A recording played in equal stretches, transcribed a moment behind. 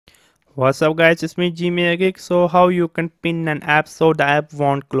What's up guys, it's me Geek. So how you can pin an app so the app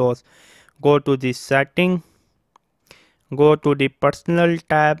won't close. Go to the setting, go to the personal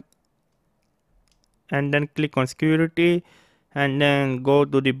tab and then click on security and then go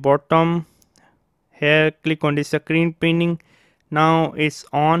to the bottom. Here click on the screen pinning. Now it's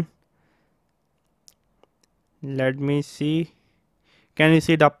on. Let me see. Can you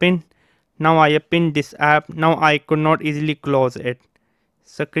see the pin? Now I have pinned this app. Now I could not easily close it.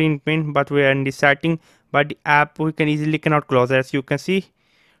 Screen pin, but we are in the setting, but the app we can easily cannot close. As you can see,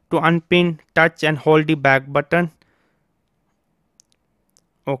 to unpin, touch and hold the back button.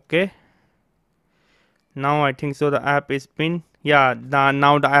 Okay, now I think so the app is pinned. Yeah,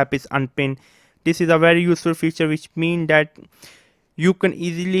 now the app is unpinned. This is a very useful feature which mean that you can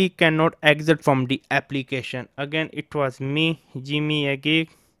easily cannot exit from the application. Again, it was me Jimmy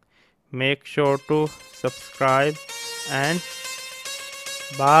Geek. Make sure to subscribe and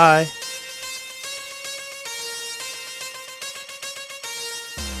bye.